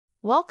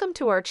Welcome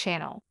to our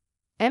channel.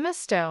 Emma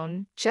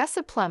Stone,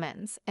 Jessa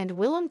Plemons, and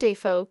Willem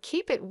Dafoe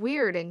keep it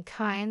weird in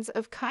Kinds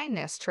of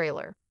Kindness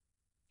trailer.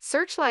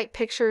 Searchlight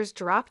Pictures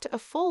dropped a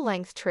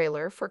full-length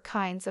trailer for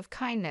Kinds of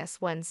Kindness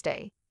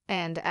Wednesday,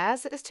 and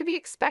as is to be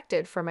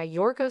expected from a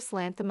Yorgos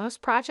Lanthimos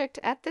project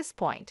at this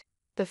point,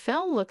 the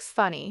film looks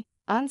funny,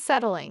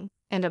 unsettling,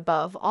 and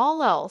above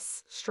all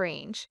else,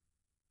 strange.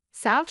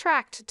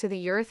 Soundtracked to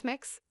the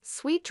Eurythmics,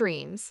 Sweet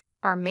Dreams,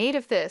 are made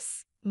of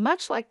this.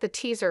 Much like the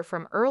teaser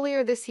from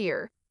earlier this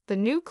year, the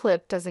new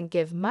clip doesn't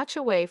give much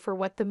away for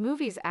what the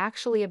movie's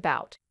actually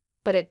about,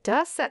 but it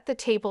does set the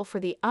table for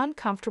the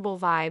uncomfortable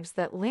vibes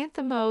that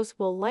Lanthimos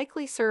will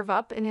likely serve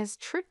up in his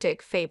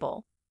triptych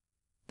Fable.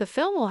 The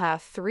film will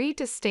have three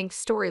distinct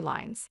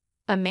storylines: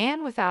 a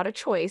man without a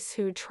choice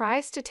who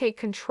tries to take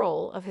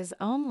control of his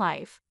own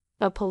life,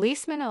 a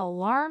policeman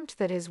alarmed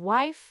that his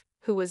wife,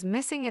 who was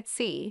missing at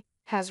sea,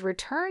 has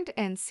returned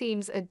and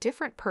seems a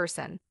different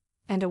person,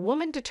 and a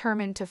woman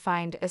determined to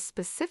find a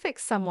specific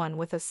someone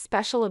with a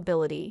special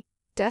ability,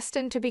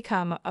 destined to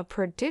become a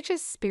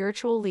prodigious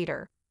spiritual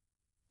leader.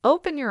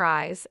 Open your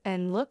eyes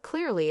and look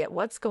clearly at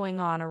what's going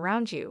on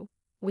around you.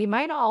 We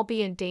might all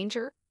be in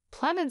danger,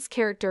 Plemons'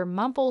 character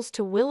mumbles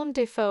to Willem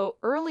Dafoe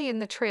early in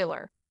the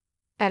trailer.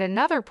 At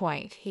another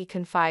point, he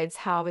confides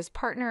how his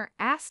partner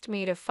asked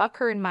me to fuck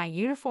her in my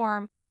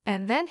uniform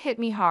and then hit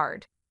me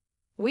hard.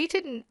 We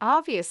didn't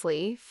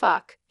obviously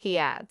fuck, he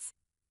adds.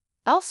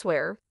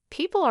 Elsewhere,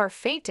 people are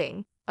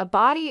fainting, a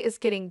body is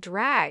getting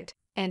dragged,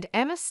 and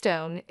Emma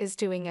Stone is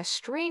doing a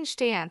strange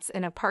dance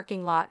in a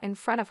parking lot in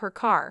front of her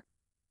car.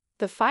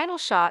 The final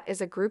shot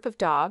is a group of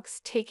dogs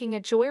taking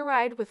a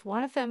joyride with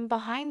one of them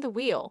behind the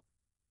wheel.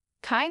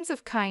 Kinds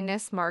of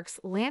Kindness marks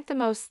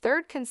Lanthimos'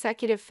 third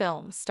consecutive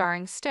film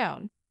starring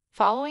Stone,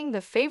 following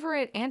The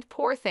Favorite and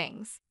Poor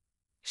Things.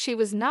 She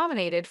was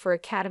nominated for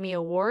Academy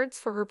Awards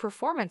for her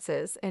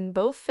performances in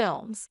both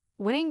films,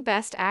 winning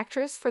Best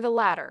Actress for the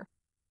latter.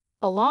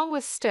 Along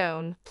with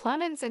Stone,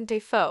 Plemons, and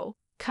Dafoe,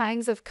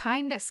 Kinds of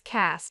Kindness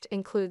cast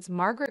includes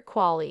Margaret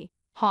Qualley,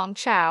 Hong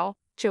Chow,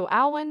 Joe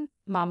Alwyn,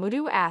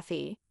 Mahmoud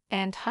Athie,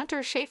 and Hunter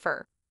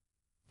Schafer.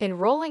 In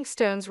Rolling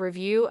Stone's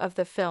review of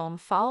the film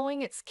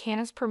following its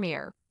Cannes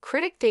premiere,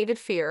 critic David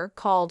Fear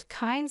called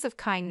Kinds of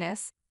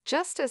Kindness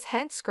just as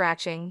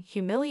head-scratching,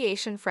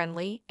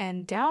 humiliation-friendly,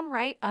 and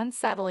downright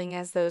unsettling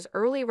as those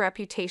early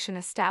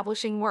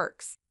reputation-establishing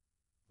works.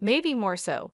 Maybe more so.